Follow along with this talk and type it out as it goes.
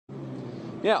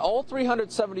Yeah, all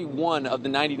 371 of the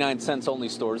 99 cents only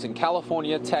stores in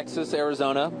California, Texas,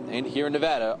 Arizona, and here in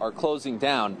Nevada are closing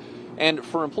down. And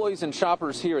for employees and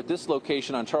shoppers here at this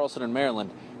location on Charleston and Maryland,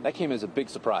 that came as a big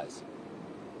surprise.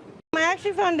 I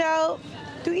actually found out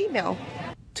through email.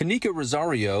 Tanika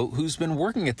Rosario, who's been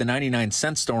working at the 99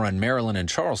 cent store on Maryland and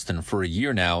Charleston for a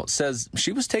year now, says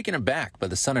she was taken aback by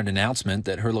the sudden announcement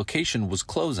that her location was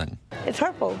closing. It's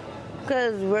hurtful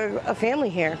because we're a family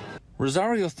here.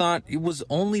 Rosario thought it was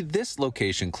only this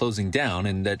location closing down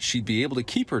and that she'd be able to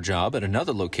keep her job at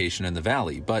another location in the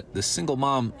valley. But the single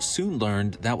mom soon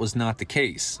learned that was not the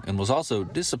case and was also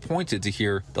disappointed to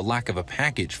hear the lack of a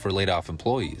package for laid-off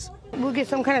employees. We'll get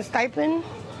some kind of stipend